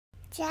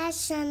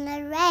Jason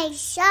the Ray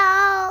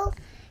Show.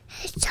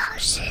 It's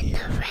Jason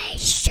the Ray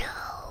Show.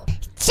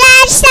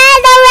 Jason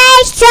the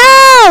Ray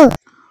Show.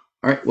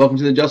 All right, welcome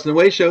to the Justin the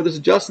Wade Show. This is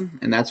Justin,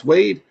 and that's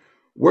Wade.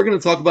 We're going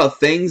to talk about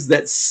things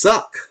that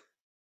suck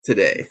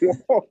today.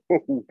 Whoa.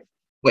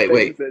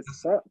 Wait. Things that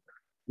suck.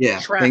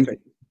 Yeah, Traffic.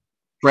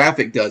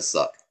 Traffic does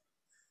suck.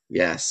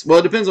 Yes. Well,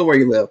 it depends on where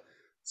you live.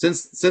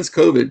 Since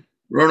COVID,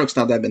 Roanoke's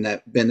not been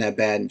that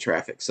bad in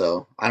traffic,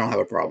 so I don't have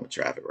a problem with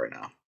traffic right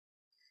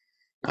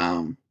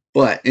now.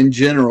 But in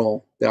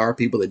general, there are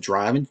people that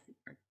drive, and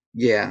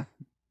yeah,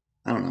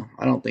 I don't know.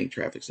 I don't think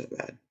traffic's that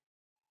bad.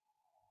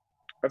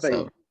 I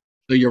think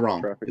So you're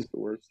wrong. traffic is the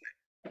worst.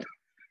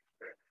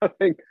 I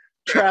think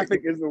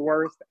traffic is the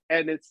worst,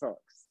 and it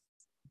sucks.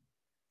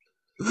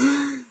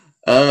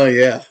 Oh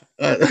yeah.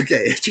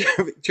 Okay.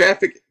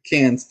 Traffic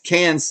can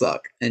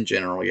suck in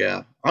general.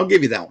 Yeah, I'll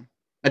give you that one.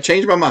 I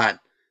changed my mind.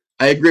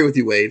 I agree with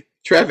you, Wade.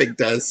 Traffic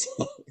does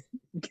suck.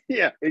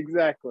 Yeah,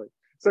 exactly.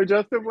 So,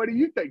 Justin, what do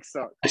you think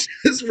sucks? I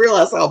just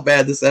realized how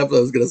bad this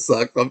episode is gonna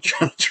suck. So I'm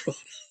trying to draw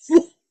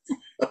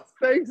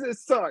Things that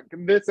suck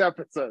in this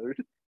episode.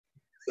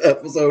 this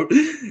episode.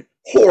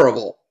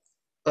 Horrible.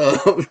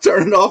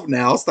 Turn it off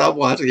now. Stop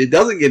watching. It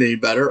doesn't get any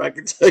better. I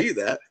can tell you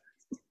that.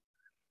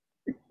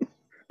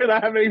 And I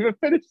haven't even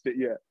finished it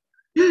yet.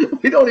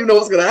 We don't even know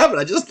what's gonna happen.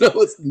 I just know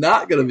it's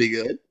not gonna be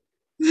good.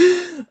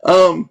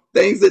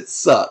 Things that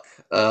suck.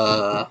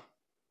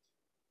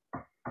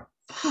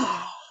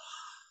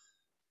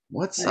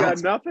 What You got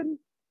sucks? nothing?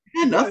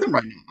 I got nothing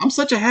right now. I'm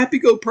such a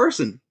happy-go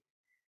person.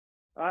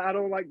 I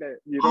don't like that.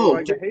 You don't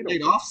like to Getting hate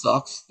laid them. off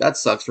sucks. That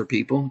sucks for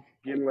people.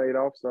 Getting laid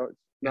off sucks.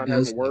 Not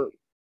does having work.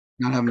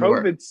 Not having to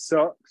work. COVID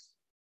sucks.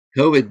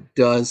 COVID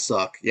does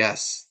suck,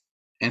 yes.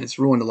 And it's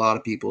ruined a lot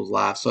of people's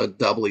lives, so it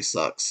doubly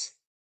sucks.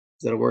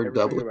 Is that a word?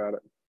 Everything Doubly?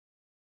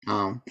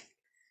 about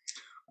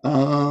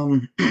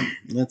it.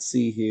 Let's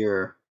see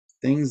here.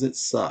 Things that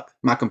suck.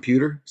 My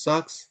computer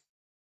sucks.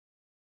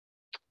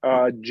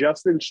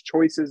 Justin's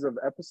choices of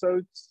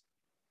episodes.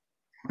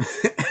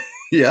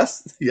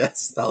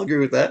 Yes, I'll agree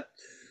with that.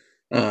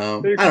 Your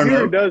I don't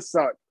computer know. does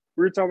suck.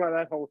 We were talking about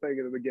that whole thing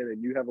in the beginning.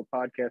 You have a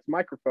podcast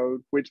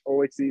microphone, which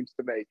only seems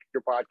to make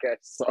your podcast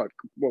suck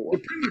more.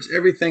 Pretty much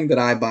everything that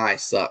I buy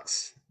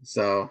sucks.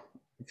 So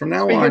from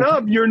now Speaking on,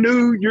 of, your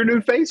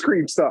new face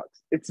cream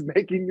sucks. It's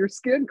making your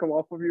skin come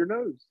off of your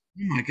nose.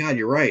 oh my God,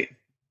 you're right.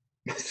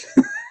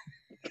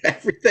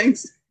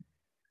 Everything's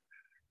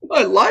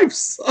my life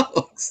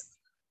sucks.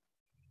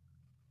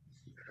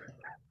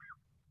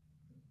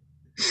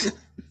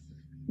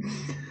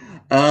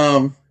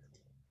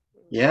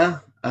 Yeah.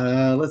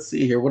 Let's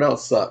see here. What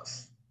else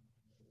sucks?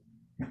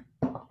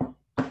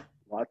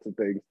 Lots of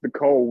things. The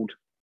cold,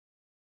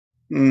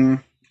 I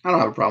don't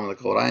have a problem with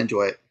the cold. I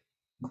enjoy it.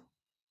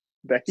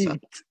 the heat. So-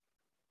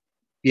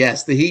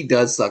 Yes, the heat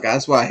does suck.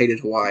 That's why I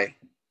hated Hawaii,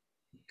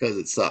 because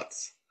it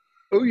sucks.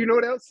 Oh, you know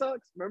what else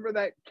sucks? Remember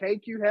that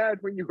cake you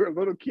had when you were a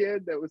little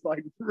kid that was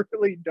like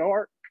really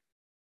dark?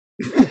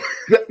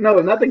 No,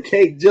 not the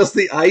cake. Just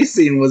the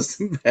icing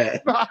was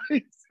bad.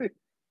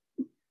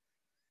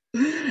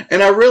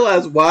 And I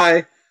realized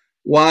why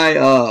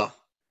the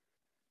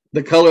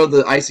color of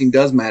the icing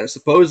does matter.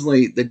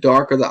 Supposedly, the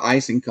darker the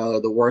icing color,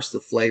 the worse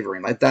the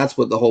flavoring. Like that's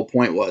what the whole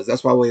point was.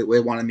 That's why they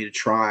wanted me to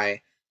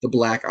try the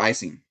black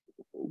icing.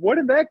 What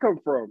did that come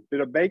from? Did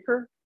a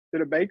baker?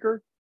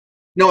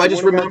 No, I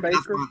just What about remember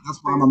Baker? that's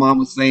why my mom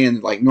was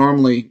saying, like,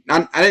 normally,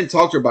 I didn't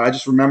talk to her about it. I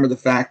just remember the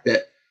fact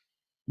that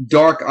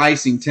dark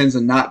icing tends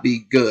to not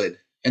be good.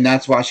 And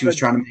that's why she was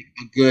trying to make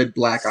a good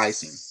black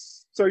icing.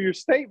 So your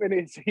statement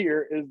is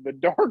the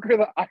darker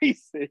the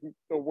icing,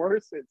 the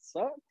worse it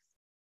sucks?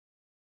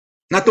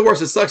 Not the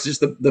worse it sucks, just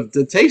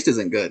the taste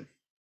isn't good.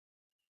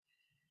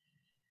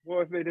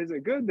 Well, if it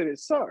isn't good, then it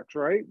sucks,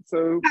 right?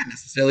 So, Not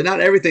necessarily. Not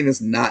everything that's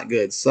not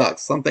good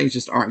sucks. Some things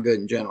just aren't good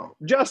in general.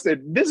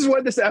 Justin, this is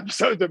what this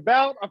episode's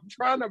about. I'm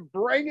trying to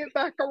bring it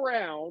back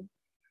around.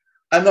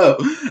 I know.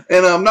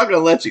 And I'm not going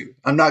to let you.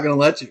 I'm not.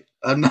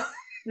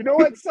 You know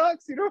what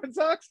sucks?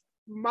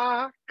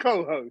 My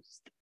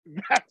co-host.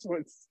 That's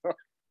what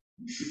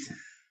sucks.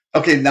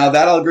 Okay, now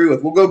that I'll agree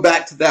with. We'll go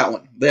back to that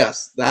one.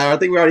 Yes, I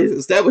think we already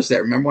established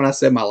that. Remember when I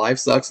said my life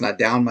sucks and I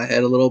downed my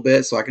head a little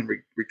bit so I can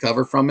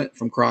recover from it,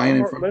 from crying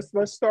and from.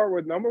 Let's start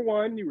with number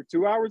one. You were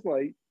 2 hours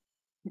late.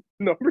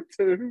 Number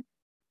two,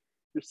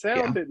 your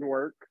sound didn't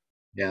work.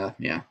 Yeah.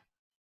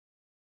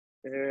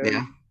 And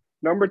Yeah.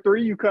 number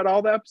three, you cut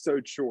all the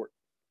episodes short.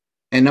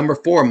 And number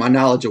four, my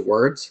knowledge of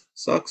words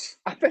sucks.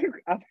 I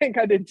think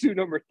I did 2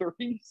 number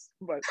threes,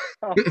 but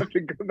I'll have to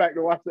go back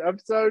to watch the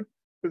episode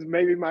because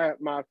maybe my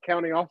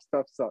counting off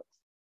stuff sucks.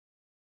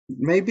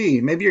 Maybe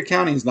your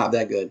counting's not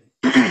that good.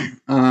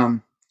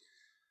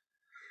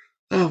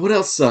 What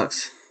else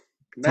sucks?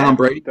 Tom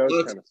Brady does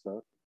sucks. kind of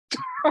suck.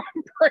 Tom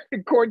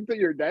Brady, according to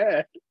your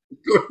dad.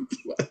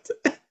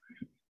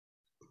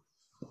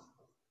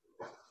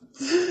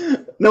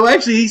 No,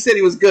 actually, he said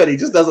he was good. He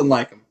just doesn't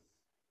like him.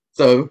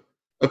 So,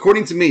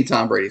 according to me,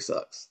 Tom Brady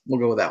sucks. We'll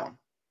go with that one.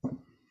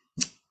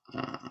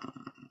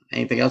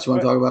 Anything else you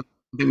want to talk about?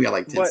 I think we got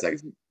like 10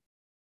 seconds.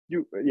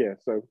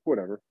 So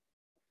whatever.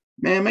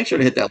 Man, make sure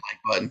to hit that like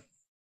button.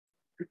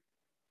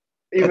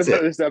 Even That's though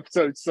it. this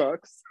episode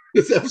sucks.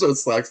 This episode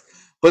sucks,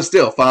 but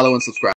still follow and subscribe.